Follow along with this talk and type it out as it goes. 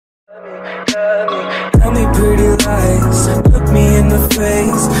love me. Tell me pretty lies, look me in the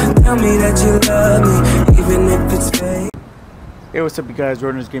face. Tell me that you love me, even if it's fake. Hey, what's up you guys,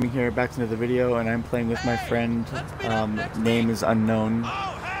 Rodeners Gaming here, back to another video, and I'm playing with my friend, name is unknown.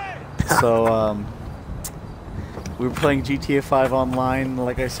 So, we were playing GTA 5 online,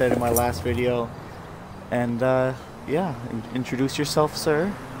 like I said in my last video, and, yeah, introduce yourself, sir.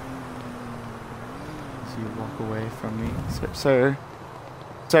 So you walk away from me, sir.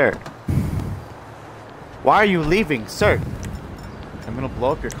 Why are you leaving, sir? I'm gonna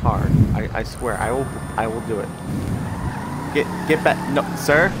blow up your car, I swear, I will do it. Get back. No,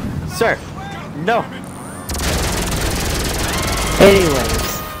 sir. No.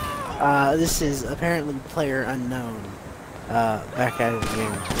 Anyways, this is apparently player unknown. Back out of the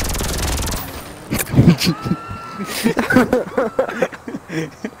game.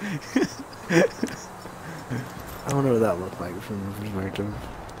 I wonder what that looked like from the perspective.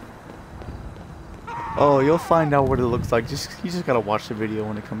 Oh, you'll find out what it looks like. You just gotta watch the video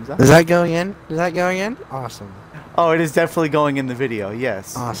when it comes out. Is that going in? Awesome. Oh, it is definitely going in the video.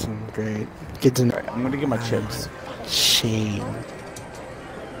 Yes. Awesome. Great. Good to know. Alright, I'm gonna get my chips. Shame.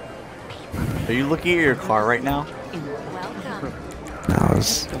 Are you looking at your car right now? I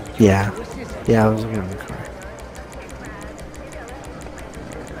was. Yeah. Yeah, I was looking at the car.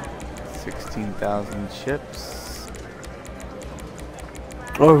 16,000 chips.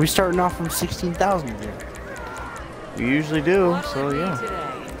 Oh, are we starting off from 16,000 again? We usually do, so yeah.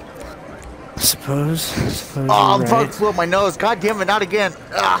 I suppose Oh, you're bug right. flew up my nose. God damn it, not again.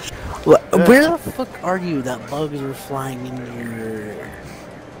 Ah. Where the fuck are you that bugs are flying in your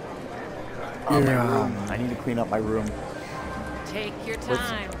room. I need to clean up my room. Take your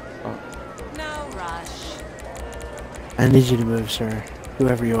time. No rush. I need you to move, sir.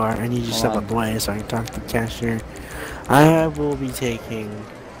 Whoever you are, I need you to step out the way so I can talk to the cashier. I will be taking...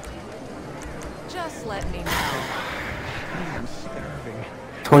 Just let me know.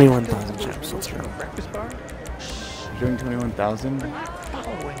 21,000 chips, let's go. You're doing 21,000?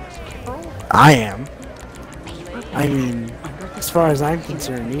 I am. I mean, as far as I'm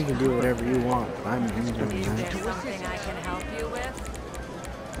concerned, you can do whatever you want. I'm doing that. Something I can help you with?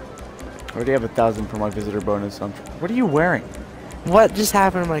 I already have 1,000 for my visitor bonus. So what are you wearing? What just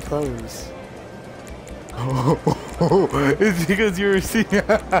happened to my clothes? It's because you were seeing.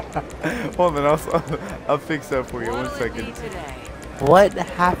 Hold on, I'll fix that for you. 1 second. What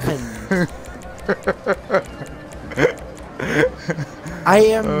happened? I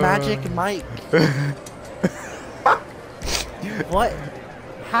am Magic Mike. What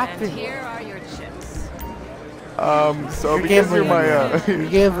happened? And here are your chips. So You're because you're gambling my you're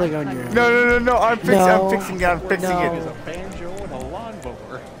gambling on your. No, I'm fixing No. I'm fixing it. There's a banjo and a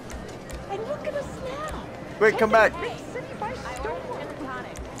lawnmower. And look at us now. Wait, come back. Hey, I ordered gin and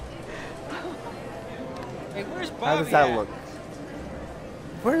tonic. Hey, where's Bobby How does that at? look?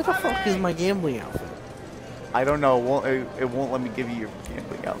 Where the fuck is my gambling outfit? I don't know. It won't let me give you your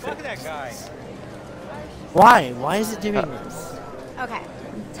gambling outfit. Look at that guy. Why? Why is it doing this? Okay,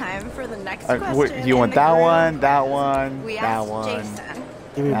 time for the next What, question. do you want in the that group. one? That one? We that asked one? Jason,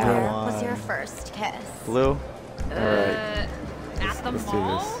 Give me That blue. where one. was your first kiss? Blue? Alright. At the Let's do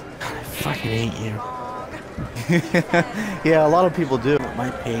mall? I fucking hate you. this. Yeah, a lot of people do. My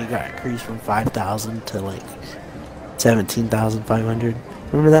pay got increased from 5,000 to like 17,500.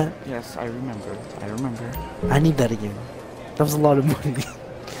 Remember that? Yes, I remember. I need that again. That was a lot of money.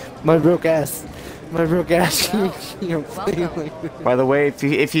 My broke ass. You know, playing like this. By the way,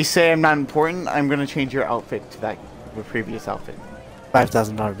 if you say I'm not important, I'm gonna change your outfit to the previous outfit.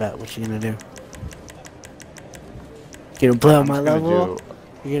 $5,000 bet. What you gonna do? You gonna play on my level?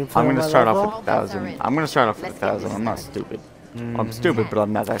 You gonna play I'm on gonna my start off level? with 1,000. I'm gonna start off with 1,000. I'm not stupid. I'm stupid, but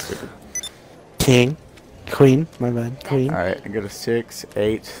I'm not that stupid. King, queen. My bad. Queen. All right, I got a 6,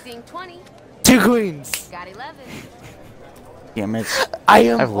 8. Seeing 20. 2 queens. Got 11. Damn it! I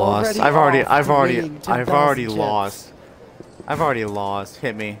am. I've lost. I've already lost. I've already lost.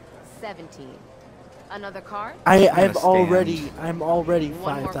 Hit me. 17. Another card? I'm stand. already One more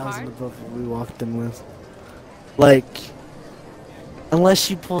 5,000 card? above what we walked in with. Like, unless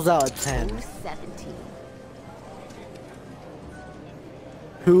she pulls out a 10. 17.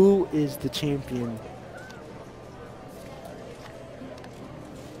 Who is the champion?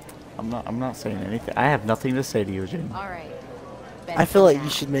 I'm not saying anything. I have nothing to say to you, Jane. All right. I feel like you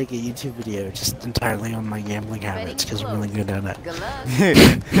should make a YouTube video just entirely on my gambling habits because I'm really good at it. Good luck.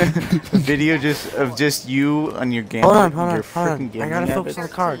 A video of just you on your gambling. Hold on. Your freaking I gotta gambling focus on the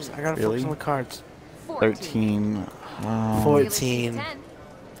habits. cards. I gotta Really? focus on the cards. 13. 14. 10.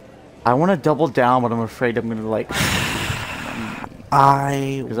 I want to double down, but I'm afraid I'm gonna like.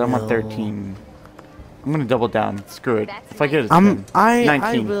 Because I'm on 13. I'm gonna double down. Screw it. That's If I get a 10. I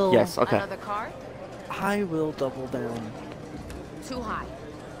 19. will. Yes. Okay. Another card? I will double down. Too high.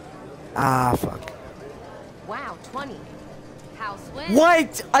 Ah, fuck. Wow, 20. House wins.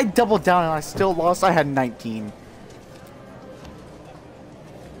 What? I doubled down and I still lost. I had 19.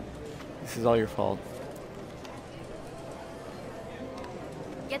 This is all your fault.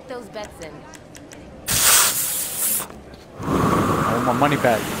 Get those bets in. I want my money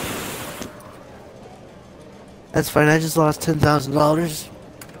back. That's fine. I just lost $10,000.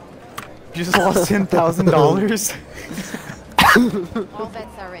 You just lost $10,000. All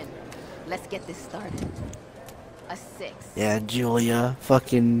bets are in. Let's get this started. A 6. Yeah, Julia.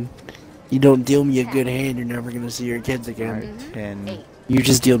 Fucking. You don't deal me a good hand, you're never gonna see your kids again. Alright, 10. 8. You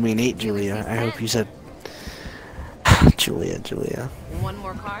just dealed me an 8, Julia. I hope you said. Julia. One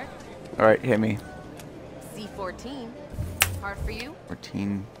more card. Alright, hit me. C14. Hard for you.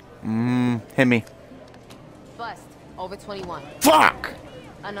 14. Hit me. Bust. Over 21. Fuck!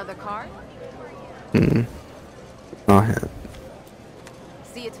 Another card. Oh, hit.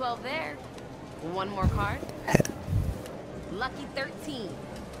 See a 12 there. One more card. Hit. Lucky 13.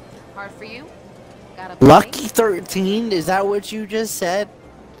 Hard for you. Got a play. Lucky 13? Is that what you just said?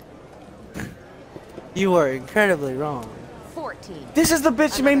 You are incredibly wrong. 14. This is the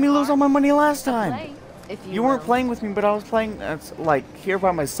bitch that made me lose all my money last A time. play, if You weren't will. playing with me, but I was playing like here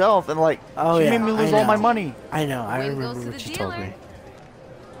by myself, and like Oh, she yeah, made me lose I all my know. money. I know, I Win goes remember to what the you told dealer. me.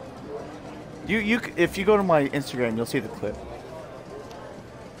 If you go to my Instagram, you'll see the clip.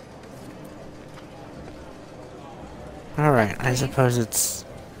 Alright, I suppose it's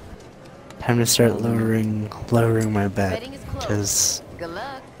time to start lowering my bet. Betting is closed. Because Good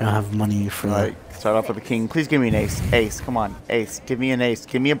luck. I don't have money for Like start off with a king. Please give me an ace. Ace, come on, ace. Give me an ace.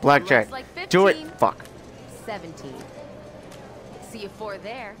 Give me a blackjack. Looks like Do it. 15. Fuck. 17. See a 4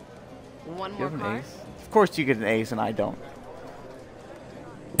 there. One You more have an card. ace. Of course you get an ace, and I don't.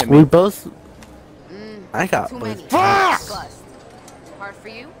 Hit We me. both. I got Too both. many. Fuck! Bust. Hard for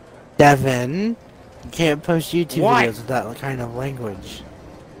you. Devin, you can't post YouTube What? videos with that kind of language.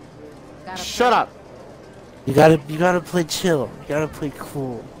 Got a Shut play. up. You gotta play chill. You gotta play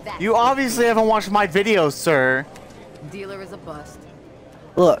cool. That's You obviously haven't watched my videos, sir. Dealer is a bust.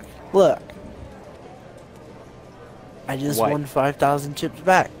 Look. I just What? won 5,000 chips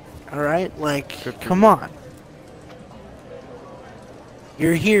back. Alright? Like, Good for come you. on.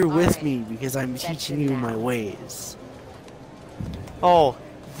 You're here with Alright. me because I'm That's teaching it you now. my ways. Oh,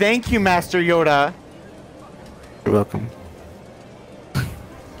 thank you, Master Yoda. You're welcome.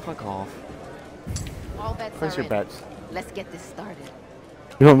 Fuck off. All bets Where's are your in. bets? Let's get this started.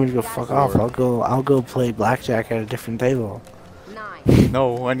 You want me to go Guys, fuck off? I'll go play blackjack at a different table. 9.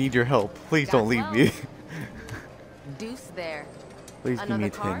 No, I need your help. Please Got don't leave 12. me. Deuce there. Please give me Another a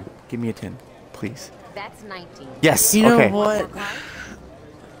 10. card? Give me a 10. Please. That's 19. Yes. You know okay. what? One more card.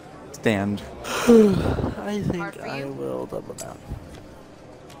 Stand. I think Hard for I you? will double down.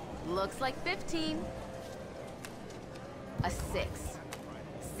 Looks like 15. A 6.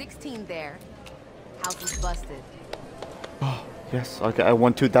 16 there. House is busted. Yes. Okay. I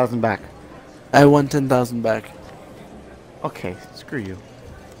won 2,000 back. I won 10,000 back. Okay. Screw you.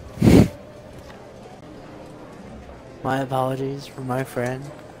 My apologies for my friend.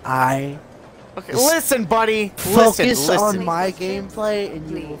 I Okay. Just Listen, buddy. focus Listen. on my Please. gameplay,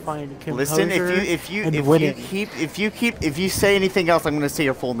 and you will find composure Listen. If and winning. if you say anything else, I'm gonna say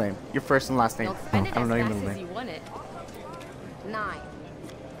your full name, your first and last name. Don't spend it I don't as know your fast middle as name. you won it. 9.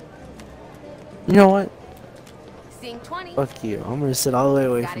 You know what? Seeing 20. Fuck you. I'm gonna sit all the way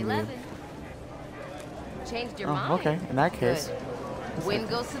away Got from 11. you. Changed your Oh, mind. okay. In that case. Good. Win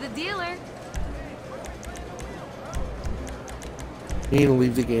goes to the dealer. You need to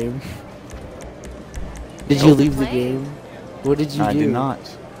leave the game. Did you Nope. leave the Play. game? What did you I do? did not.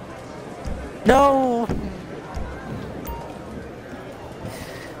 No.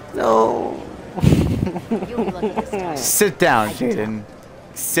 No. You'll be lucky this time. Sit down, Jaden.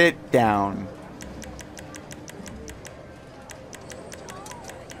 Sit down.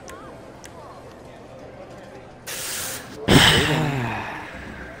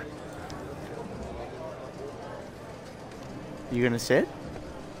 You gonna sit?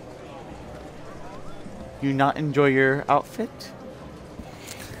 You not enjoy your outfit?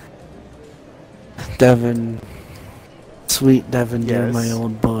 Devin. Sweet Devin, you're my Yes.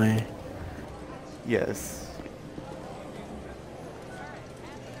 old boy. Yes.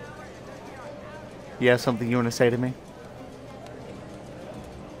 You have something you want to say to me?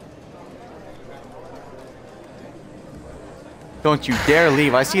 Don't you dare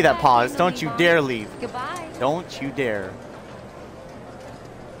leave. I see that pause. Don't you dare leave. Goodbye. Don't you dare.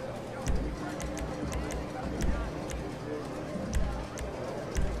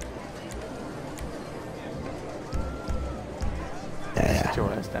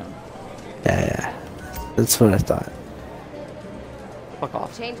 That's what I thought. Fuck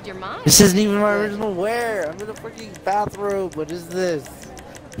off. Changed your mind? This isn't even my original wear. I'm in a freaking bathrobe. What is this?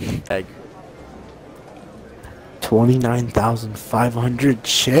 Egg. 29,500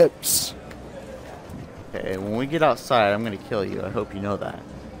 chips. Okay, when we get outside, I'm gonna kill you. I hope you know that.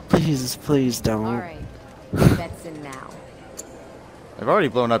 Please, please don't. All right. Bets in now. I've already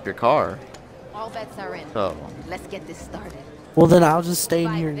blown up your car. All bets are in. So, Let's get this started. Well, then I'll just stay in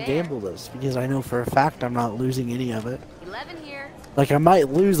Five here and there. gamble this because I know for a fact I'm not losing any of it. 11 here. Like I might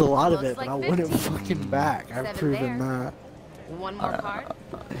lose a lot of Looks it, but like I'll win it 15. fucking back. I've 7 proven there. that. One more card.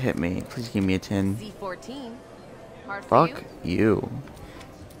 hit me. Please give me a 10. Z14. Hard for Fuck you.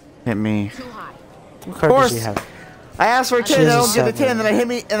 Hit me. Too high. What card does she have? I asked for a 10, She I has a don't get the 10, 7. then I hit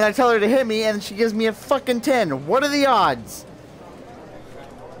me, and I tell her to hit me, and she gives me a fucking 10. What are the odds?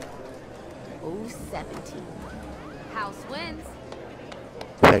 Ooh, 17. House wins.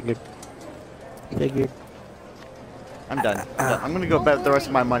 Figured. Figured. I'm done. I'm gonna go bet the rest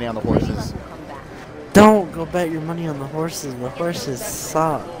of my money on the horses. Luck will come back. Don't go bet your money on the horses. The horses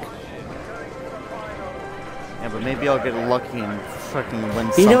suck. Yeah, but maybe I'll get lucky and fucking win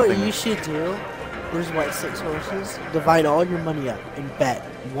something. You know what you should do? There's what, 6 horses? Divide all your money up and bet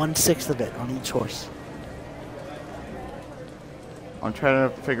 1/6 of it on each horse. I'm trying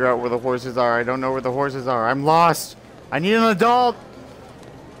to figure out where the horses are. I don't know where the horses are. I'm lost. I need an adult.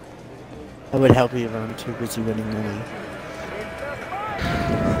 I would help you if I'm too busy winning money.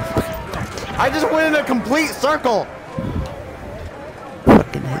 I just went in a complete circle.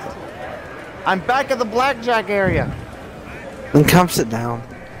 Fucking hell. I'm back at the blackjack area. Then come sit down.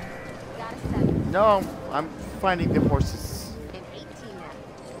 Got a 7. No, I'm finding the horses. And 18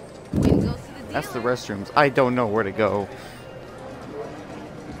 now. Win goes to the dealer. That's the restrooms. I don't know where to go.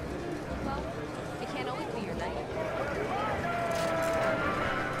 Well, it can't always be your night.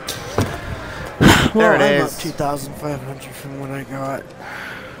 Well, There it I'm is. up 2,500 from what I got.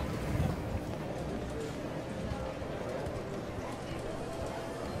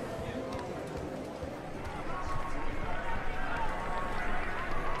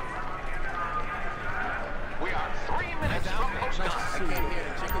 We are 3 minutes from post time. I came here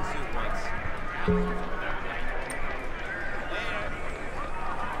to chicken soup once.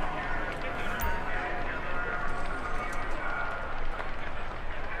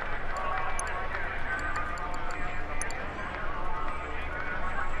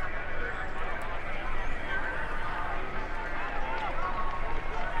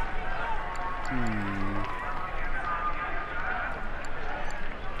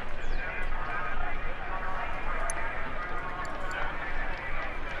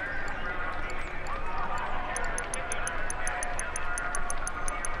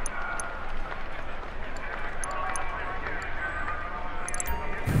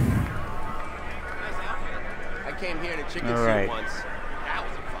 I came here to chicken All soup right. once. That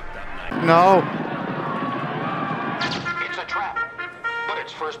was a fucked up night. No. It's a trap, but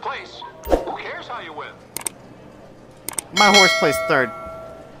it's first place. Who cares how you win? My horse placed third.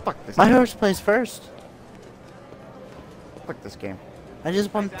 Fuck this My game. horse plays first. Fuck this game. I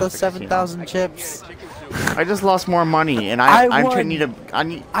just won the 7,000 chips. I just lost more money, and I I'm won. trying to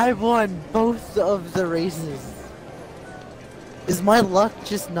need. I won both of the races. Is my luck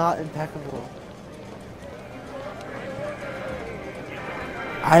just not impeccable?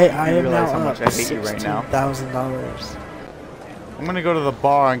 I am realize now how up much I hate you right now. $16,000. I'm gonna go to the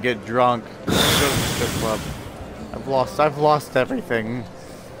bar and get drunk. Go to the strip club. I've lost everything.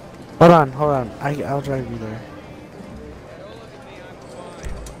 Hold on. I'll drive you there.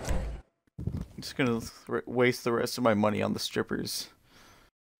 I'm just gonna waste the rest of my money on the strippers.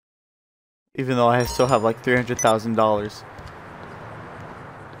 Even though I still have like $300,000.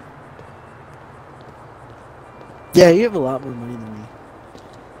 Yeah, you have a lot more money than me.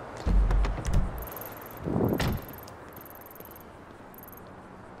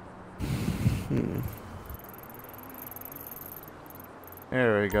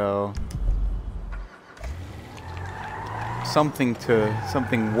 There we go. Something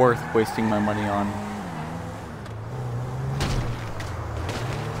worth wasting my money on.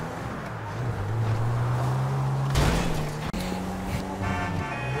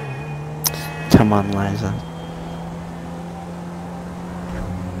 Come on, Liza.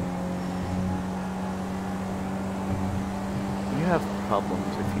 You have problems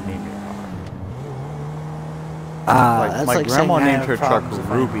if you name your car. That's my like grandma saying I named have her truck problems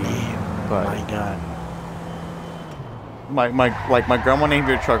if I Ruby, name- but- Oh my god. My grandma named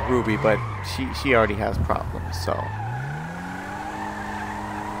her truck Ruby, but she already has problems, so.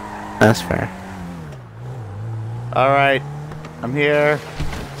 That's fair. Alright. I'm here.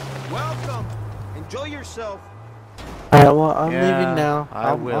 Welcome. Enjoy yourself. Alright, well, I'm Yeah, leaving now. I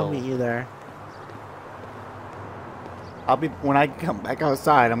I'll will. meet you there. When I come back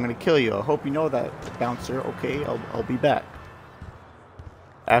outside, I'm gonna kill you. I hope you know that, bouncer. Okay, I'll be back.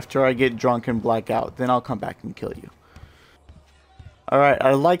 After I get drunk and black out, then I'll come back and kill you. Alright,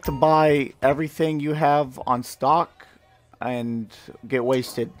 I'd like to buy everything you have on stock and get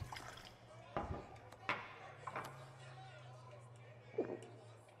wasted.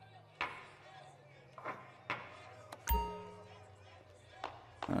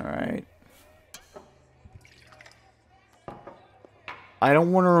 Alright. I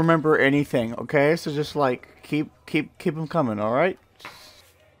don't want to remember anything, okay? So just like keep them coming, all right?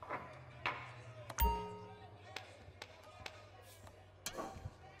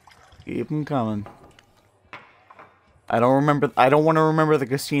 Keep them coming. I don't want to remember the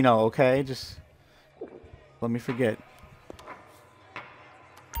casino, okay? Just let me forget.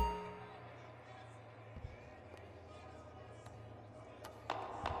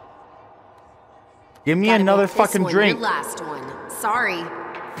 Give me another fucking drink. Your last one. Sorry.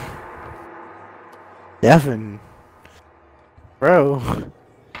 Devin. Bro.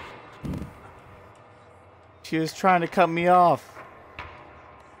 She was trying to cut me off.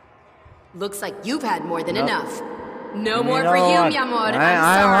 Looks like you've had more than Nope. enough. No You more know for you, what? mi amor.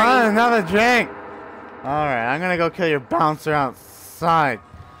 I I'm want sorry. another drink. Alright, I'm gonna go kill your bouncer outside.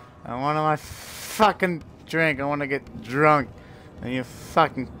 I want my fucking drink. I want to get drunk. And you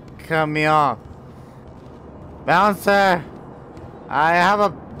fucking cut me off. Bouncer! I have a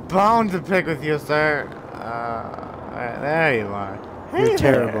bone to pick with you, sir. Alright, there you are. Hey You're there.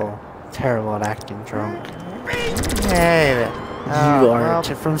 terrible. Terrible at acting drunk. Hey there. You are, well,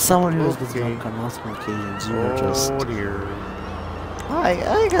 from someone who has been okay. drunk on multiple occasions, you are just... Oh dear.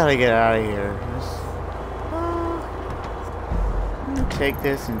 I gotta get out of here. I'm gonna take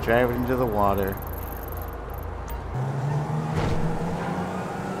this and drive it into the water.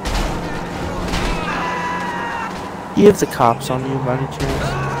 You have the cops on you by any chance?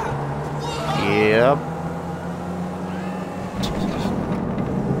 Yep.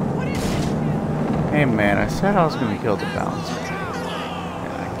 Hey man, I said I was gonna kill the bouncer.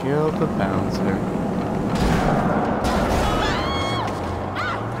 And I killed the bouncer.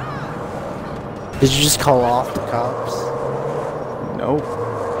 Did you just call off the cops? Nope.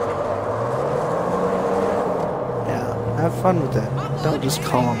 Yeah, have fun with it. Don't just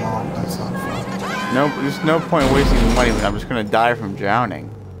call them off, that's not fun. Nope, there's no point wasting money when I'm just gonna die from drowning.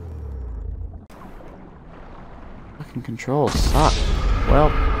 Fucking controls suck. Well,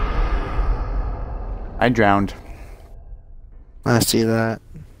 I drowned. I see that.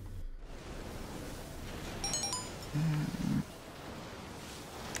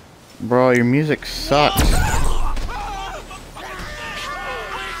 Bro, your music sucks.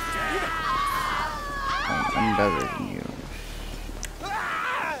 I'm better than you.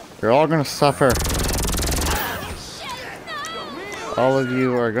 You're all gonna suffer. All of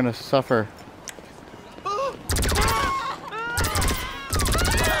you are gonna suffer.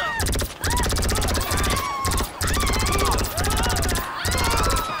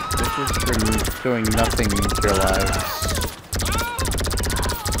 This is for doing nothing with your lives.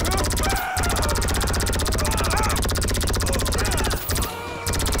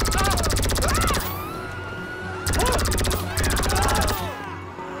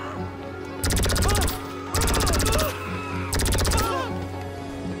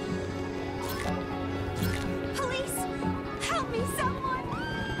 Police! Help me, someone!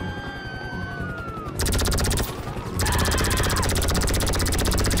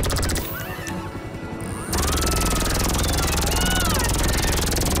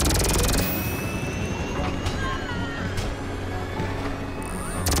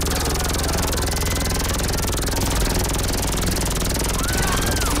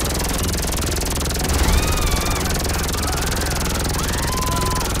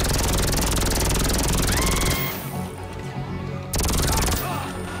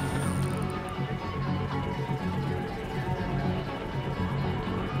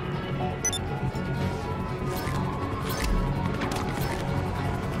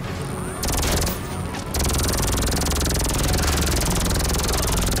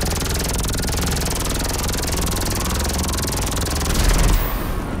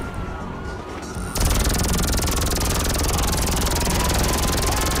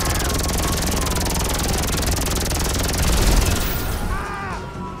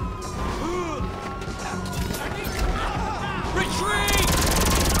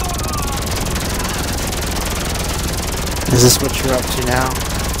 Is this what you're up to now?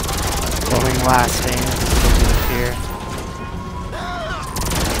 Going last stand here.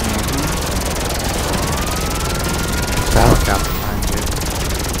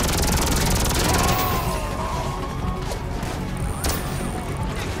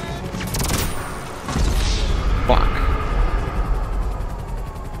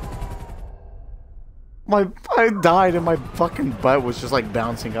 I died and my fucking butt was just like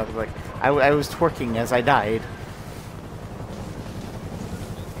bouncing up. Like I was twerking as I died.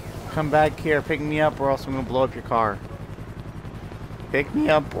 Come back here, pick me up, or else I'm gonna blow up your car. Pick me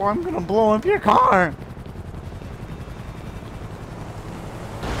up, or I'm gonna blow up your car.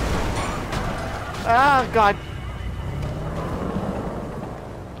 Ah, God.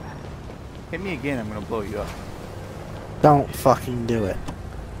 Hit me again, I'm gonna blow you up. Don't fucking do it.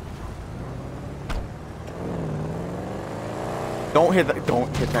 Don't hit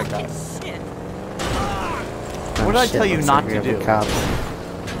that guy. What did I tell you not to do?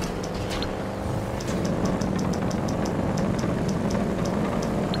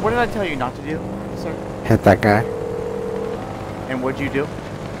 What did I tell you not to do, sir? Hit that guy. And what'd you do?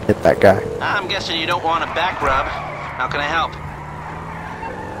 Hit that guy. I'm guessing you don't want a back rub. How can I help?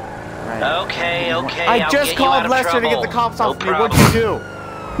 Right. Okay, I just called Lester to get the cops off me. What'd you do?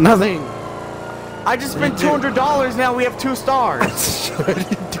 Nothing. I just spent $200. Now we have 2 stars. I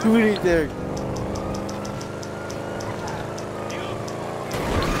didn't do anything.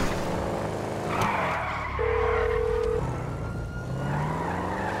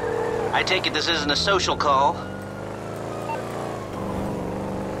 I take it this isn't a social call.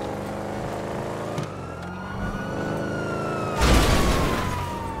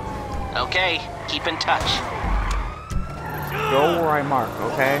 Okay, keep in touch. Go where I mark,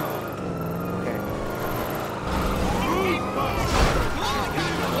 okay? Okay.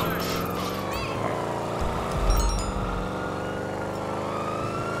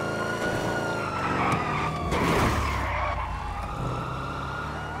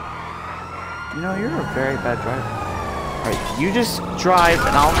 You know, you're a very bad driver. Alright, you just drive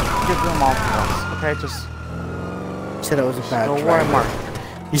and I'll give them all to us, okay? Just You said I was a bad go driver. where I mark.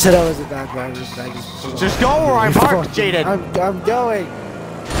 You said I was a bad driver. Just go where I marked, Jaden. I'm going.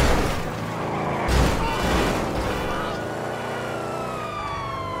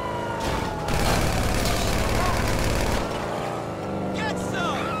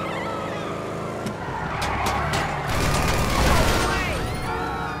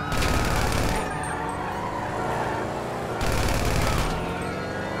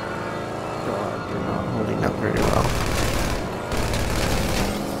 God, you're not holding up very well.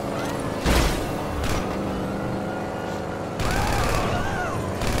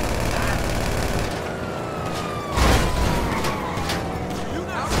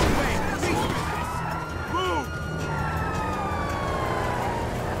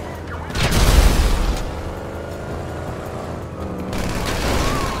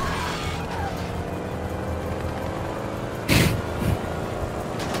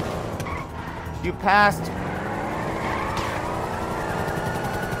 You passed.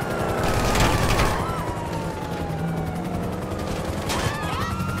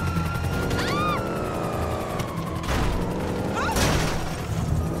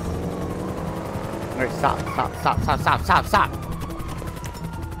 Alright, stop.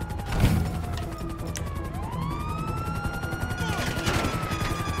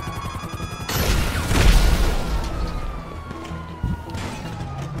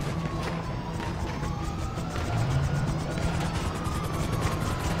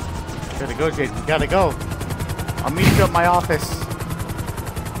 Gotta go, Jaden. You gotta go. I'll meet you at my office.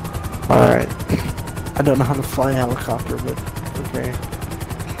 Alright. I don't know how to fly a helicopter, but okay.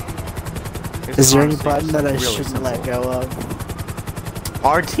 Is there any button that I shouldn't let go of?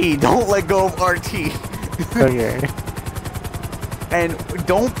 RT. Don't let go of RT. Okay. And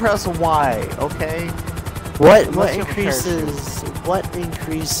don't press Y, okay? What Unless you have a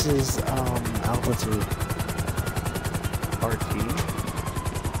increases altitude? RT.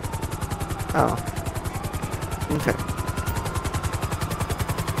 Oh. Okay.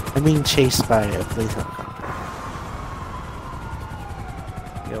 I'm being chased by a police helicopter.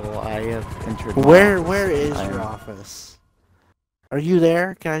 Yeah, well, I have entered. Where is your office? Are you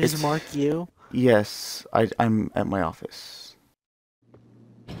there? Can I just It's- mark you? Yes, I'm at my office.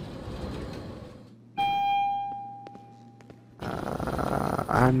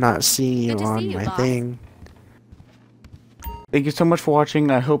 I'm not seeing you Good to see on you, my boss. thing. Thank you so much for watching.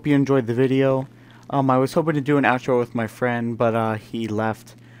 I hope you enjoyed the video. I was hoping to do an outro with my friend, but he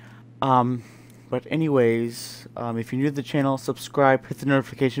left. But anyways, if you're new to the channel, subscribe, hit the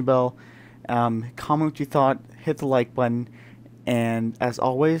notification bell, comment what you thought, hit the like button, and as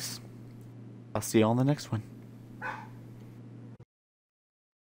always, I'll see you on the next one.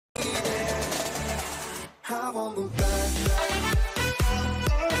 I want the